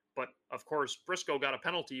Hamlin. But, of course, Briscoe got a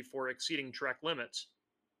penalty for exceeding track limits.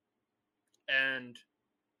 And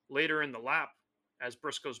later in the lap, as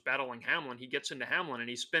Briscoe's battling Hamlin, he gets into Hamlin and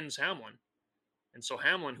he spins Hamlin. And so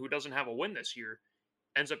Hamlin, who doesn't have a win this year,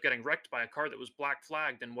 ends up getting wrecked by a car that was black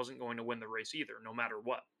flagged and wasn't going to win the race either, no matter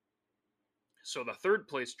what. So the third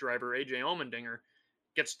place driver, AJ Allmendinger,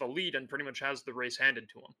 gets the lead and pretty much has the race handed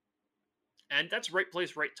to him. And that's right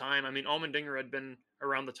place, right time. I mean, Allmendinger had been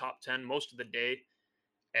around the top 10 most of the day,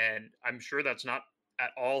 and I'm sure that's not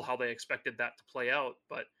at all how they expected that to play out,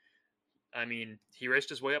 but I mean, he raced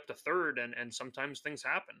his way up to third, and sometimes things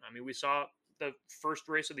happen. I mean, we saw the first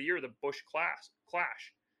race of the year, the Busch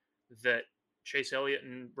clash, that Chase Elliott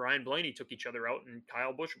and Brian Blaney took each other out, and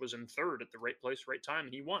Kyle Busch was in third at the right place, right time,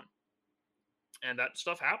 and he won. And that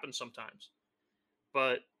stuff happens sometimes.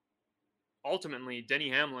 But ultimately, Denny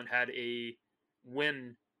Hamlin had a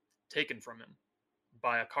win taken from him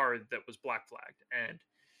by a car that was black flagged. And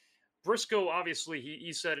Briscoe, obviously,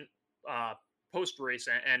 he said post-race,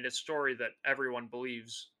 and a story that everyone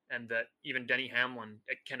believes and that even Denny Hamlin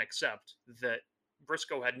can accept, that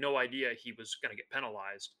Briscoe had no idea he was going to get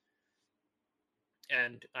penalized.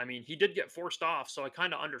 And, I mean, he did get forced off, so I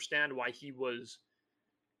kind of understand why he was,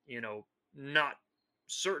 not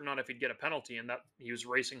certain on if he'd get a penalty, and that he was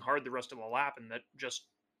racing hard the rest of the lap, and that just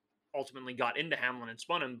ultimately got into Hamlin and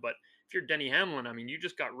spun him. But if you're Denny Hamlin, I mean, you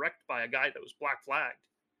just got wrecked by a guy that was black flagged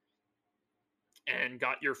and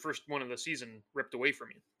got your first one of the season ripped away from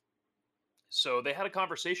you. So they had a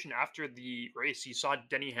conversation after the race. You saw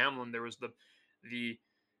Denny Hamlin. There was the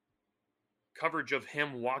coverage of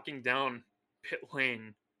him walking down pit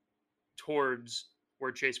lane towards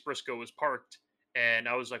where Chase Briscoe was parked. And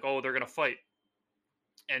I was like, oh, they're going to fight.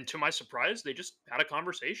 And to my surprise, they just had a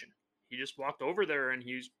conversation. He just walked over there and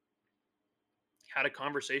he had a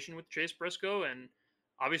conversation with Chase Briscoe. And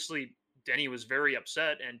obviously, Denny was very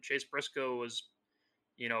upset, and Chase Briscoe was,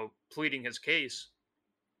 pleading his case.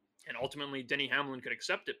 And ultimately, Denny Hamlin could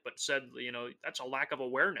accept it, but said, that's a lack of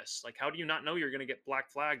awareness. Like, how do you not know you're going to get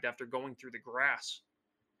black flagged after going through the grass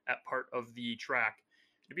at part of the track?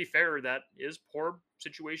 To be fair, that is poor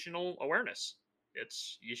situational awareness.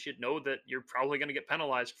 You should know that you're probably going to get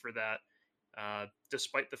penalized for that,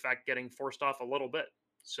 despite the fact getting forced off a little bit.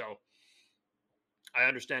 So I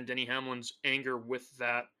understand Denny Hamlin's anger with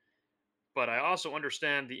that, but I also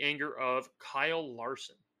understand the anger of Kyle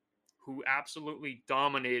Larson, who absolutely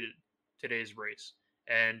dominated today's race.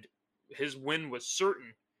 And his win was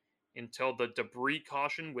certain until the debris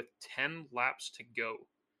caution with 10 laps to go.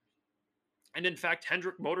 And in fact,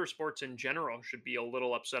 Hendrick Motorsports in general should be a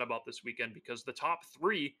little upset about this weekend because the top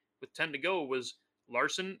three with 10 to go was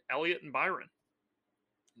Larson, Elliott, and Byron.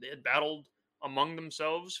 They had battled among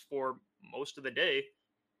themselves for most of the day,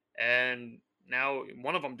 and now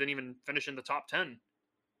one of them didn't even finish in the top 10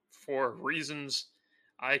 for reasons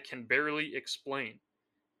I can barely explain.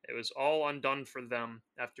 It was all undone for them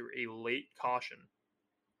after a late caution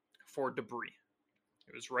for debris.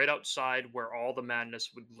 It was right outside where all the madness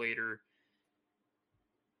would later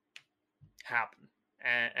happen.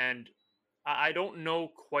 And I don't know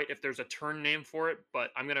quite if there's a turn name for it, but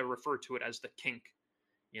I'm going to refer to it as the kink.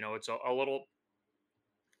 You know, it's a little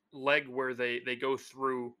leg where they go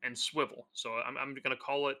through and swivel. So I'm going to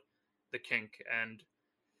call it the kink. And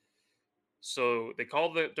so they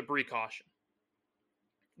call the debris caution,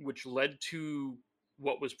 which led to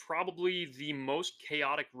what was probably the most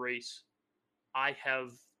chaotic race I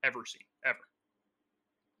have ever seen, ever.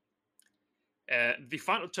 The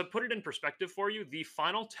final, to put it in perspective for you, the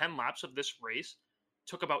final 10 laps of this race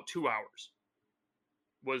took about 2 hours.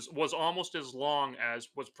 Was almost as long as,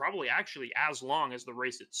 was probably actually as long as the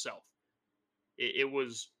race itself. It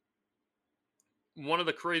was one of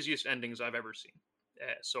the craziest endings I've ever seen.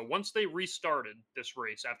 So once they restarted this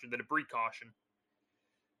race after the debris caution,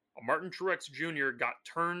 Martin Truex Jr. got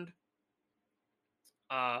turned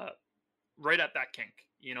right at that kink,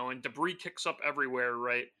 you know, and debris kicks up everywhere,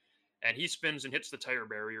 right? And he spins and hits the tire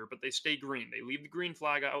barrier, but they stay green. They leave the green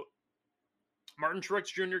flag out. Martin Truex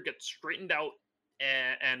Jr. gets straightened out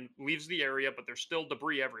and leaves the area, but there's still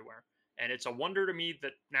debris everywhere. And it's a wonder to me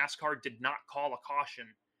that NASCAR did not call a caution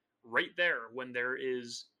right there when there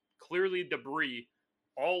is clearly debris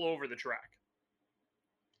all over the track.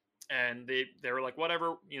 And they were like,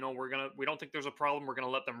 whatever, you know, we don't think there's a problem. We're gonna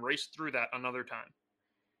let them race through that another time.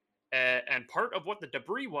 And part of what the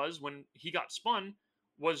debris was when he got spun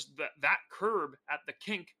was that curb at the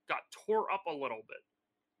kink got tore up a little bit,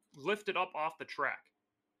 lifted up off the track.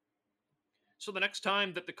 So the next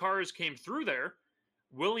time that the cars came through there,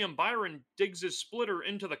 William Byron digs his splitter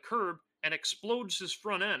into the curb and explodes his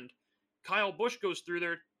front end. Kyle Busch goes through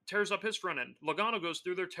there, tears up his front end. Logano goes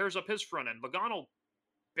through there, tears up his front end. Logano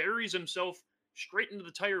buries himself straight into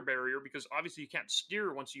the tire barrier because obviously you can't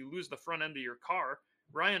steer once you lose the front end of your car.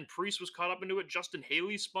 Ryan Preece was caught up into it. Justin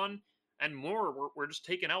Haley spun, and more were just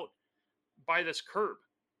taken out by this curb.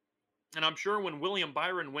 And I'm sure when William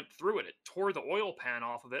Byron went through it, it tore the oil pan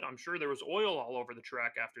off of it. I'm sure there was oil all over the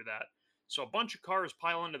track after that. So a bunch of cars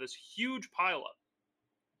pile into this huge pileup,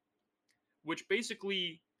 which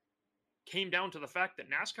basically came down to the fact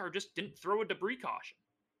that NASCAR just didn't throw a debris caution.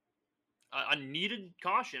 A needed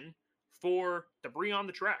caution for debris on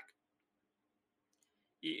the track.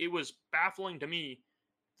 It was baffling to me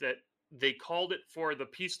that they called it for the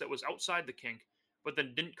piece that was outside the kink, but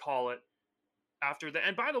then didn't call it after that.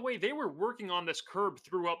 And by the way, they were working on this curb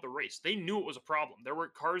throughout the race. They knew it was a problem. There were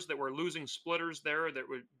cars that were losing splitters there, that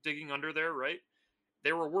were digging under there, right?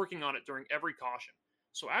 They were working on it during every caution.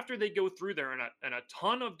 So after they go through there and a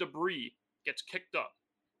ton of debris gets kicked up,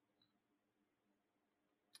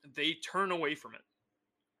 they turn away from it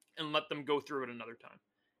and let them go through it another time.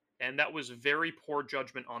 And that was very poor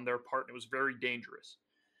judgment on their part. It was very dangerous.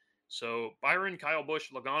 So Byron, Kyle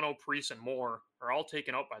Busch, Logano, Preece, and more are all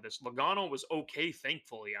taken out by this. Logano was okay,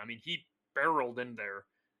 thankfully. I mean, he barreled in there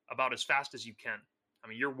about as fast as you can. I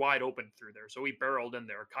mean, you're wide open through there. So he barreled in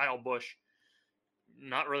there. Kyle Busch,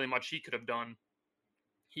 not really much he could have done.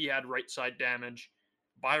 He had right side damage.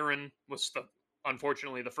 Byron was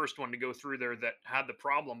unfortunately the first one to go through there that had the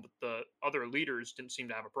problem, but the other leaders didn't seem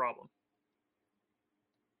to have a problem.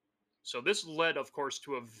 So this led, of course,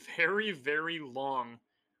 to a very, very long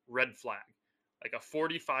red flag, like a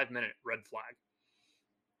 45-minute red flag.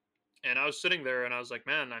 And I was sitting there and I was like,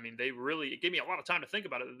 man, I mean, it gave me a lot of time to think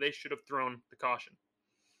about it, that they should have thrown the caution.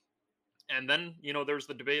 And then, you know, there's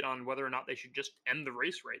the debate on whether or not they should just end the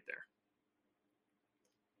race right there.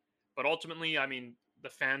 But ultimately, I mean, the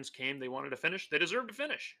fans came, they wanted to finish, they deserved to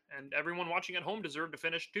finish. And everyone watching at home deserved to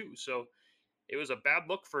finish too. So it was a bad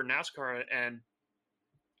look for NASCAR, and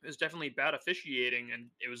it was definitely bad officiating, and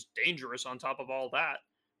it was dangerous on top of all that.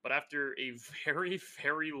 But after a very,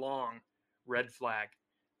 very long red flag,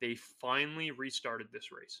 they finally restarted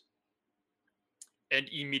this race and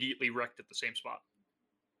immediately wrecked at the same spot.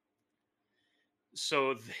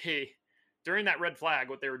 So during that red flag,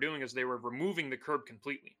 what they were doing is they were removing the curb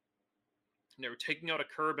completely. And they were taking out a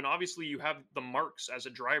curb, and obviously you have the marks as a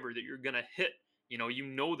driver that you're going to hit. You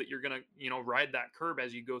know that you're going to, ride that curb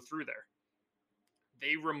as you go through there.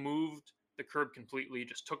 They removed the curb completely,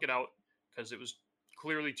 just took it out because it was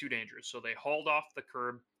clearly too dangerous. So they hauled off the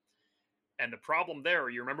curb, And the problem there,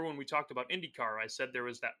 you remember when we talked about IndyCar, I said there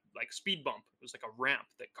was that like speed bump. It was like a ramp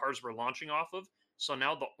that cars were launching off of. So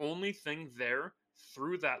now the only thing there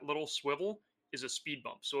through that little swivel is a speed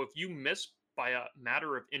bump. So if you miss by a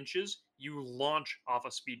matter of inches, you launch off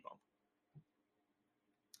a speed bump.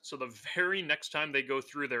 So the very next time they go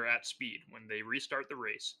through there at speed, when they restart the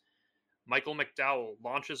race, Michael McDowell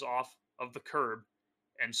launches off of the curb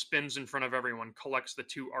and spins in front of everyone, collects the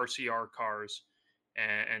 2 RCR cars,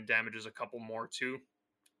 and damages a couple more too.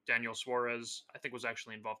 Daniel Suarez, I think, was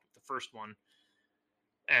actually involved with the first one.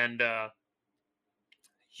 And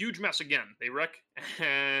huge mess again. They wreck,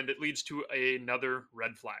 and it leads to another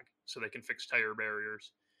red flag so they can fix tire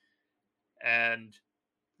barriers. And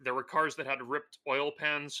there were cars that had ripped oil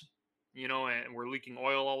pans, and were leaking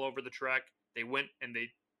oil all over the track. They went and they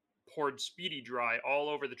poured Speedy Dry all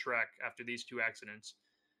over the track after these 2 accidents.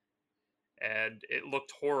 And it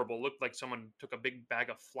looked horrible. It looked like someone took a big bag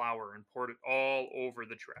of flour and poured it all over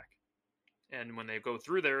the track. And when they go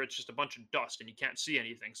through there, it's just a bunch of dust and you can't see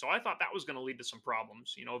anything. So I thought that was going to lead to some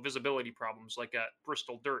problems, visibility problems like at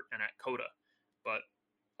Bristol Dirt and at COTA. But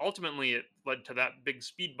ultimately, it led to that big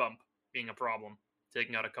speed bump being a problem,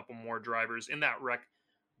 taking out a couple more drivers. In that wreck,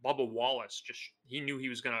 Bubba Wallace, he knew he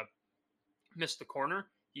was going to miss the corner.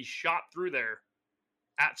 He shot through there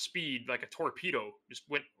at speed like a torpedo, just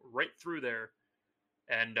went right through there.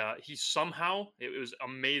 And he somehow, it was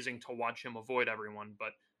amazing to watch him avoid everyone,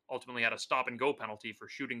 but ultimately had a stop and go penalty for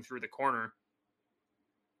shooting through the corner.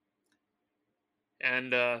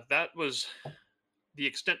 And that was the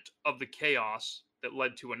extent of the chaos that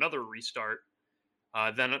led to another restart.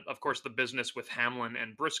 Then, of course, the business with Hamlin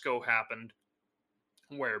and Briscoe happened,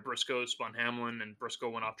 where Briscoe spun Hamlin and Briscoe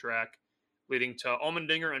went off track, leading to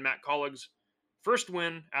Allmendinger and Matt Collig's first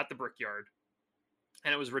win at the Brickyard.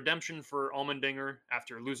 And it was redemption for Allmendinger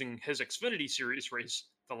after losing his Xfinity Series race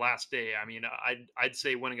the last day. I mean, I'd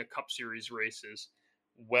say winning a Cup Series race is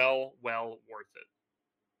well worth it.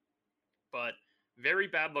 But very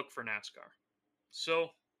bad look for NASCAR. So,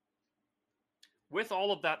 with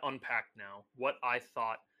all of that unpacked now, what I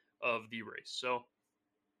thought of the race. So,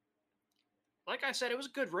 like I said, it was a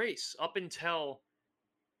good race up until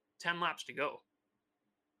 10 laps to go.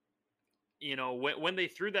 When they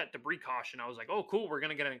threw that debris caution, I was like, oh, cool, we're going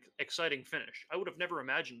to get an exciting finish. I would have never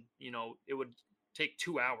imagined, it would take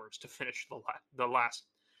 2 hours to finish the last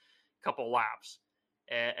couple laps.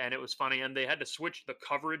 And it was funny. And they had to switch the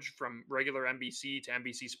coverage from regular NBC to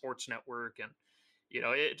NBC Sports Network. And,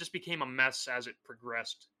 it just became a mess as it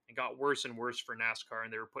progressed. It got worse and worse for NASCAR,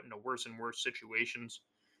 and they were put into worse and worse situations.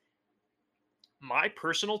 My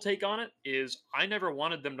personal take on it is I never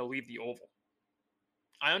wanted them to leave the oval.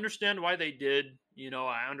 I understand why they did.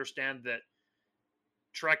 I understand that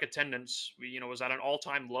track attendance, was at an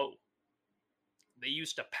all-time low. They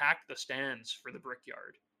used to pack the stands for the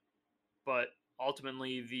Brickyard. But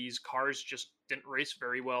ultimately, these cars just didn't race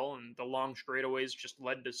very well, and the long straightaways just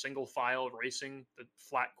led to single file racing, the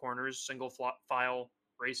flat corners, single file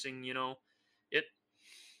racing,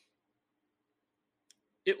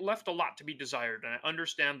 It left a lot to be desired, and I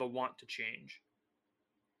understand the want to change.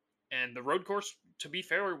 And the road course, to be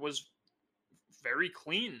fair, was very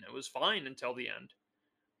clean. It was fine until the end.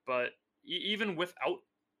 But even without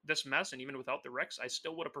this mess and even without the wrecks, I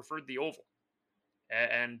still would have preferred the oval.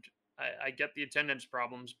 And I get the attendance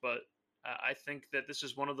problems, but I think that this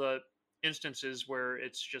is one of the instances where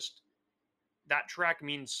it's just that track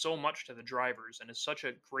means so much to the drivers and is such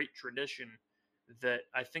a great tradition that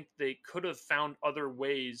I think they could have found other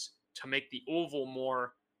ways to make the oval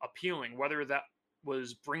more appealing, whether that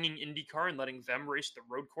was bringing IndyCar and letting them race the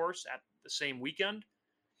road course at the same weekend,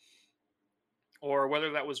 or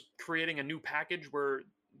whether that was creating a new package where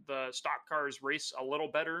the stock cars race a little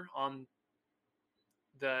better on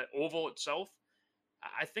the oval itself.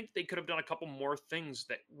 I think they could have done a couple more things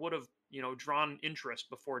that would have, drawn interest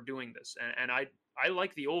before doing this. And I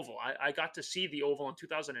like the oval. I got to see the oval in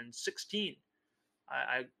 2016.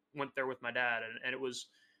 I went there with my dad, and it was,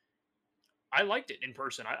 I liked it in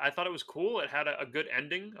person. I thought it was cool. It had a good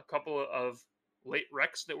ending, a couple of late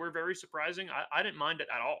wrecks that were very surprising. I didn't mind it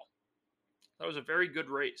at all. That was a very good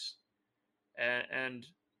race. And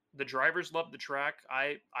the drivers loved the track.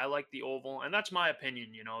 I like the oval, and that's my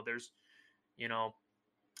opinion. There's,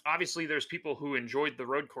 obviously there's people who enjoyed the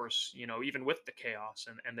road course, even with the chaos,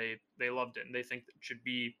 and they loved it, and they think that it should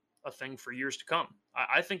be a thing for years to come.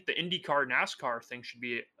 I think the IndyCar NASCAR thing should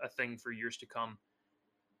be a thing for years to come.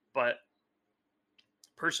 But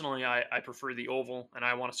personally, I prefer the oval, and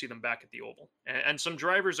I want to see them back at the oval. And some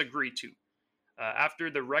drivers agree too.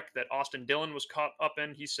 After the wreck that Austin Dillon was caught up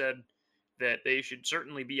in, he said that they should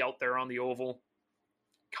certainly be out there on the oval.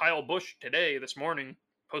 Kyle Busch this morning,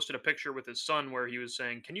 posted a picture with his son where he was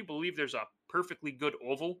saying, "Can you believe there's a perfectly good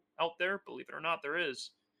oval out there? Believe it or not, there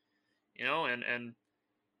is." And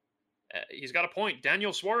he's got a point.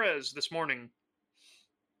 Daniel Suarez this morning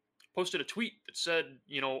posted a tweet that said,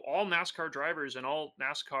 all NASCAR drivers and all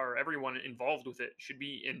NASCAR, everyone involved with it, should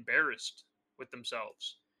be embarrassed with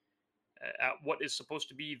themselves at what is supposed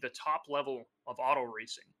to be the top level of auto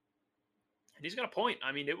racing. And he's got a point.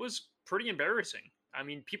 I mean, it was pretty embarrassing. I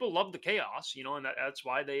mean, people loved the chaos, and that's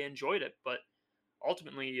why they enjoyed it. But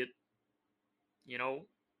ultimately, it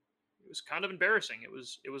was kind of embarrassing. It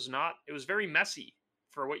was very messy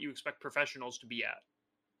for what you expect professionals to be at.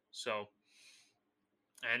 So,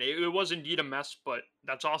 and it was indeed a mess, but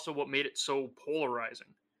that's also what made it so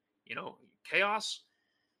polarizing. Chaos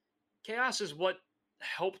is what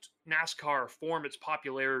helped NASCAR form its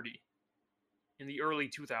popularity in the early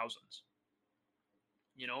 2000s.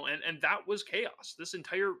 And that was chaos. This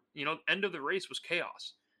entire, end of the race was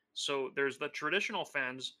chaos. So there's the traditional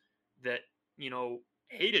fans that,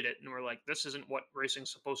 hated it and were like, this isn't what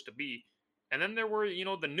racing's supposed to be. And then there were,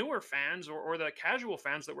 the newer fans or the casual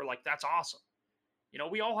fans that were like, that's awesome.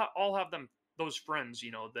 We all have those friends,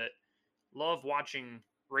 that love watching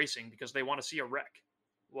racing because they want to see a wreck.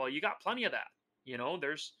 Well, you got plenty of that.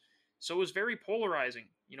 So it was very polarizing.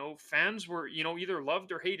 Fans were, either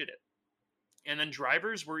loved or hated it. And then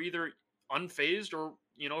drivers were either unfazed or,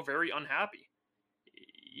 very unhappy.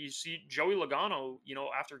 You see Joey Logano,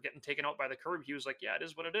 after getting taken out by the curb, he was like, yeah, it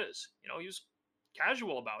is what it is. He was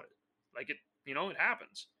casual about it. Like it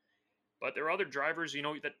happens. But there are other drivers,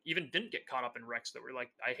 that even didn't get caught up in wrecks that were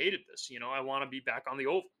like, I hated this. I want to be back on the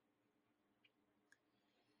oval.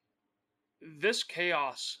 This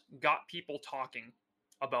chaos got people talking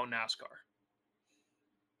about NASCAR.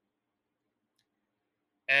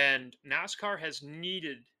 And NASCAR has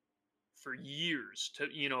needed for years to,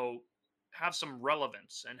 have some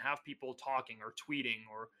relevance and have people talking or tweeting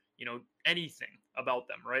or, anything about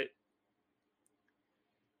them, right?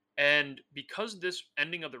 And because this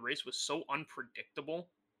ending of the race was so unpredictable,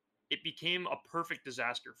 it became a perfect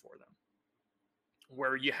disaster for them.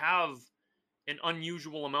 Where you have an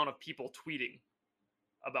unusual amount of people tweeting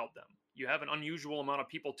about them. You have an unusual amount of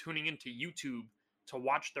people tuning into YouTube to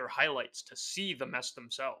watch their highlights, to see the mess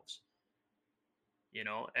themselves.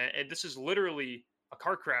 And this is literally a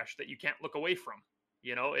car crash that you can't look away from.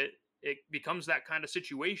 It becomes that kind of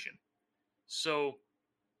situation. So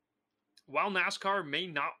while NASCAR may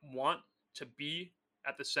not want to be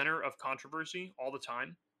at the center of controversy all the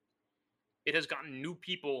time, it has gotten new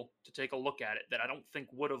people to take a look at it that I don't think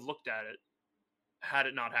would have looked at it had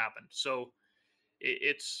it not happened. So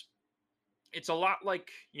it's a lot like,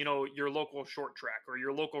 your local short track or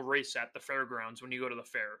your local race at the fairgrounds when you go to the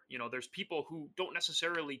fair. There's people who don't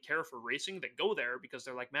necessarily care for racing that go there because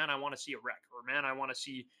they're like, man, I want to see a wreck, or man, I want to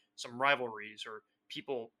see some rivalries or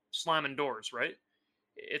people slamming doors, right?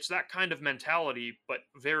 It's that kind of mentality, but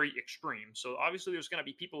very extreme. So obviously there's going to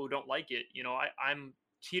be people who don't like it. I'm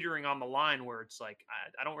teetering on the line where it's like,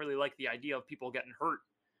 I don't really like the idea of people getting hurt,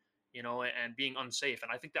 and being unsafe.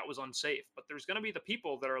 And I think that was unsafe. But there's going to be the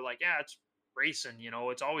people that are like, yeah, it's racing,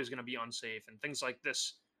 it's always going to be unsafe. And things like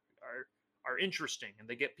this are interesting and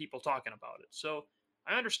they get people talking about it. So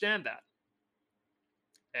I understand that.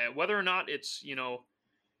 Whether or not it's,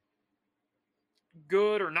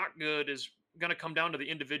 good or not good is going to come down to the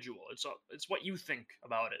individual. It's what you think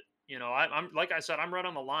about it. I'm like I said, I'm right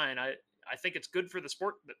on the line. I think it's good for the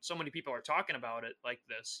sport that so many people are talking about it like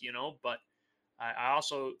this, but I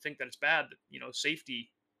also think that it's bad that,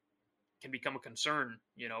 safety can become a concern.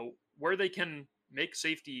 Where they can make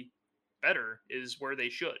safety better is where they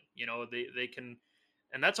should. They can,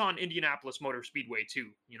 and that's on Indianapolis Motor Speedway too,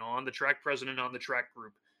 on the track president, on the track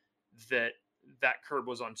group, that curb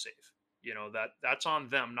was unsafe. That's on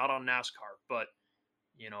them, not on NASCAR. But,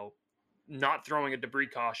 not throwing a debris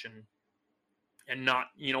caution and not,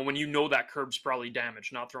 when that curb's probably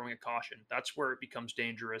damaged, not throwing a caution, that's where it becomes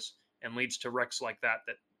dangerous and leads to wrecks like that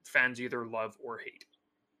fans either love or hate.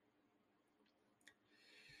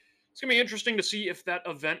 It's going to be interesting to see if that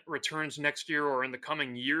event returns next year or in the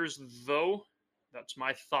coming years, though. That's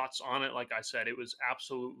my thoughts on it. Like I said, it was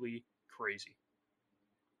absolutely crazy.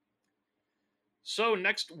 So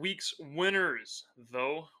next week's winners,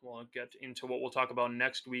 though, we'll get into what we'll talk about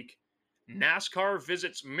next week. NASCAR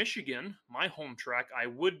visits Michigan, my home track. I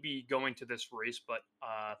would be going to this race, but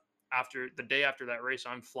after the day after that race,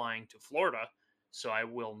 I'm flying to Florida, so I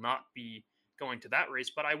will not be going to that race.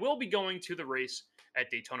 But I will be going to the race at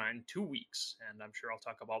Daytona in 2 weeks, and I'm sure I'll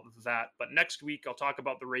talk about that. But next week, I'll talk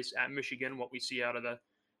about the race at Michigan, what we see out of the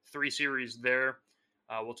 3 series there.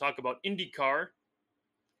 We'll talk about IndyCar.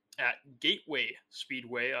 at Gateway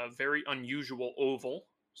Speedway, a very unusual oval.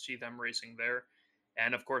 See them racing there.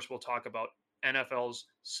 And of course, we'll talk about NFL's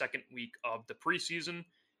second week of the preseason.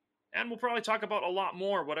 And we'll probably talk about a lot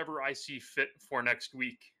more, whatever I see fit for next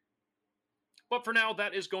week. But for now,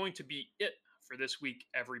 that is going to be it for this week,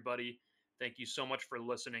 everybody. Thank you so much for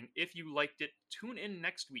listening. If you liked it, tune in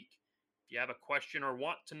next week. If you have a question or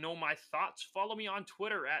want to know my thoughts, follow me on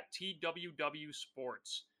Twitter at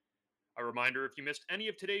TWWSports. A reminder, if you missed any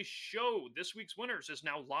of today's show, this week's Winners is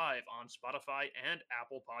now live on Spotify and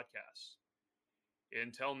Apple Podcasts.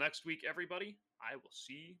 Until next week, everybody, I will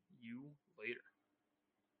see you later.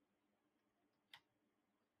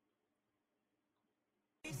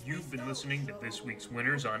 You've been listening to this week's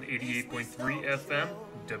Winners on 88.3 FM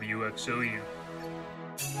WXOU.